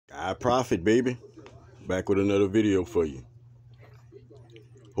High Prophet, baby. Back with another video for you.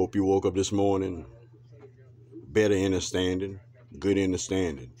 Hope you woke up this morning better understanding,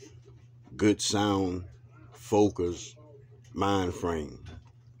 good sound, focus, mind frame.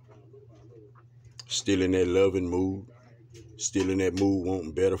 Still in that loving mood, still in that mood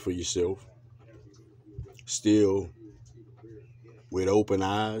wanting better for yourself. Still with open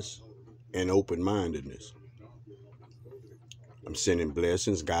eyes and open-mindedness. I'm sending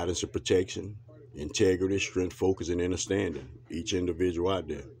blessings, guidance, and protection, integrity, strength, focus, and understanding. Each individual out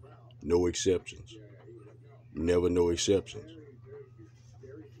there. No exceptions. Never no exceptions.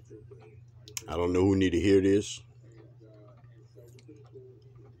 I don't know who need to hear this,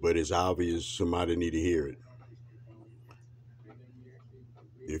 but it's obvious somebody need to hear it.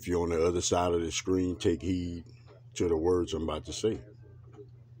 If you're on the other side of the screen, take heed to the words I'm about to say.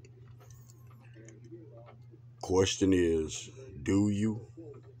 Question is, do you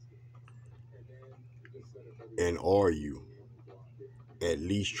and are you at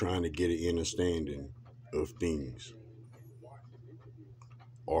least trying to get an understanding of things?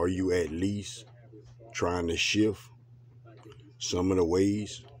 Are you at least trying to shift some of the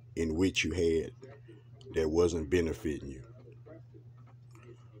ways in which you had that wasn't benefiting you?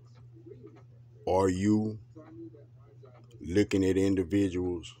 Are you looking at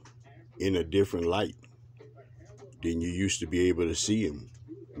individuals in a different light than you used to be able to see them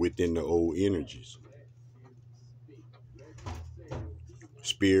within the old energies?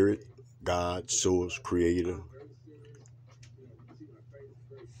 Spirit, God, source, creator,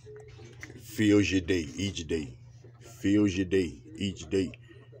 fills your day each day. Fills your day each day.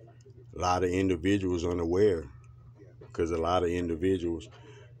 A lot of individuals unaware because a lot of individuals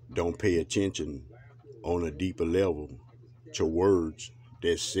don't pay attention on a deeper level to words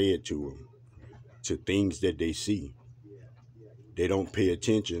that's said to them, to things that they see. They don't pay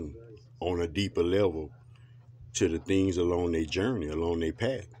attention on a deeper level to the things along their journey, along their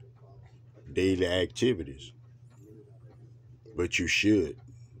path, daily activities. But you should,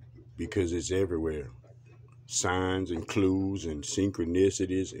 because it's everywhere. Signs and clues and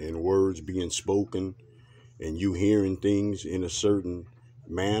synchronicities and words being spoken and you hearing things in a certain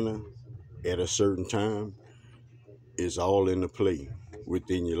manner at a certain time is all in the play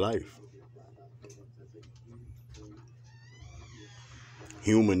within your life.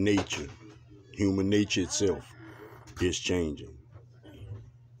 Human nature itself is changing.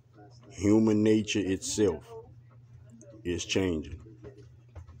 Human nature itself is changing.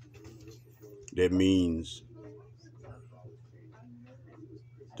 That means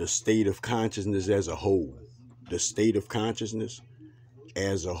the state of consciousness as a whole,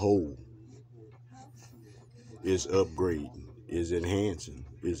 is upgrading, is enhancing,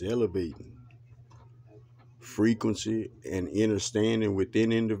 is elevating. Frequency and understanding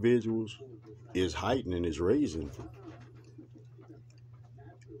within individuals is heightening, is raising.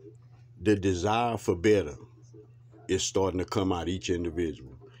 The desire for better is starting to come out each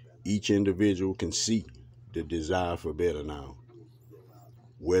individual. Each individual can see the desire for better now.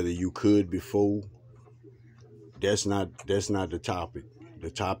 Whether you could before, that's not the topic. The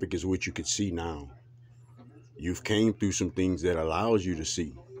topic is what you could see now. You've came through some things that allows you to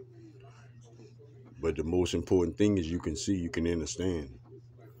see. But the most important thing is you can see, you can understand.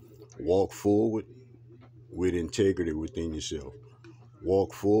 Walk forward with integrity within yourself.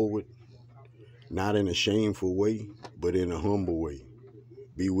 Walk forward, not in a shameful way, but in a humble way.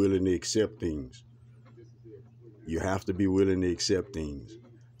 Be willing to accept things. You have to be willing to accept things.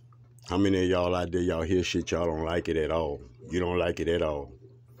 How many of y'all out there, y'all hear shit, y'all don't like it at all? You don't like it at all.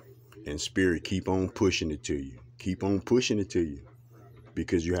 And Spirit, keep on pushing it to you. Keep on pushing it to you.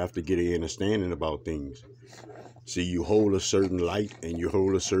 Because you have to get an understanding about things. See, you hold a certain light and you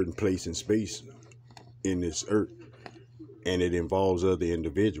hold a certain place and space in this earth. And it involves other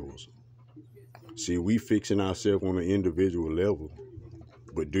individuals. See, we fixing ourselves on an individual level.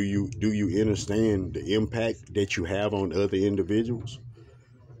 But do you understand the impact that you have on other individuals?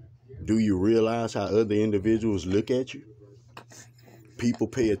 Do you realize how other individuals look at you? People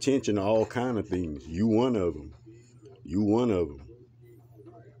pay attention to all kinds of things. You one of them. You one of them.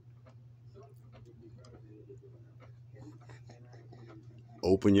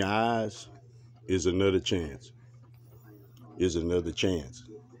 Open your eyes is another chance.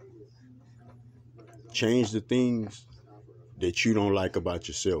 Change the things that you don't like about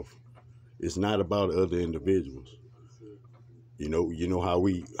yourself. It's not about other individuals. You know how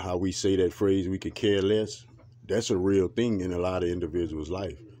we say that phrase, we could care less? That's a real thing in a lot of individuals'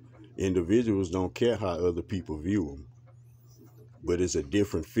 life. Individuals don't care how other people view them. But it's a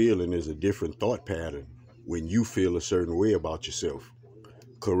different feeling, it's a different thought pattern when you feel a certain way about yourself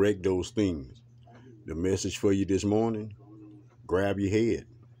correct those things. The message for you this morning, grab your head.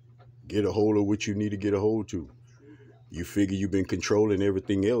 Get a hold of what you need to get a hold to. You figure you've been controlling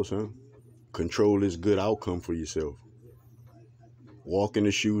everything else, huh? Control is good outcome for yourself. Walk in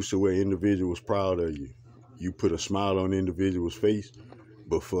the shoes to where individuals proud of you. You put a smile on the individual's face,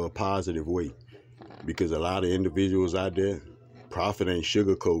 but for a positive way. Because a lot of individuals out there, Prophet ain't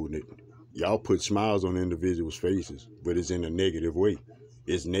sugarcoating it. Y'all put smiles on individuals' faces, but it's in a negative way.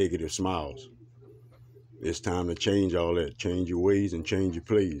 It's negative smiles. It's time to change all that. Change your ways and change your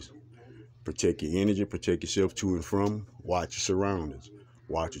plays. Protect your energy, protect yourself to and from. Watch your surroundings.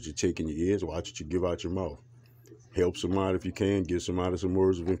 Watch what you take in your ears, watch what you give out your mouth. Help somebody if you can. Give somebody some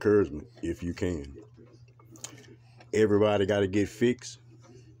words of encouragement if you can. Everybody got to get fixed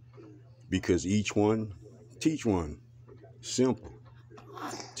because each one teach one. Simple.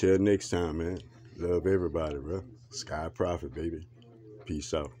 Till next time, man. Love everybody, bro. Sky Prophet, baby.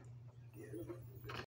 Peace out.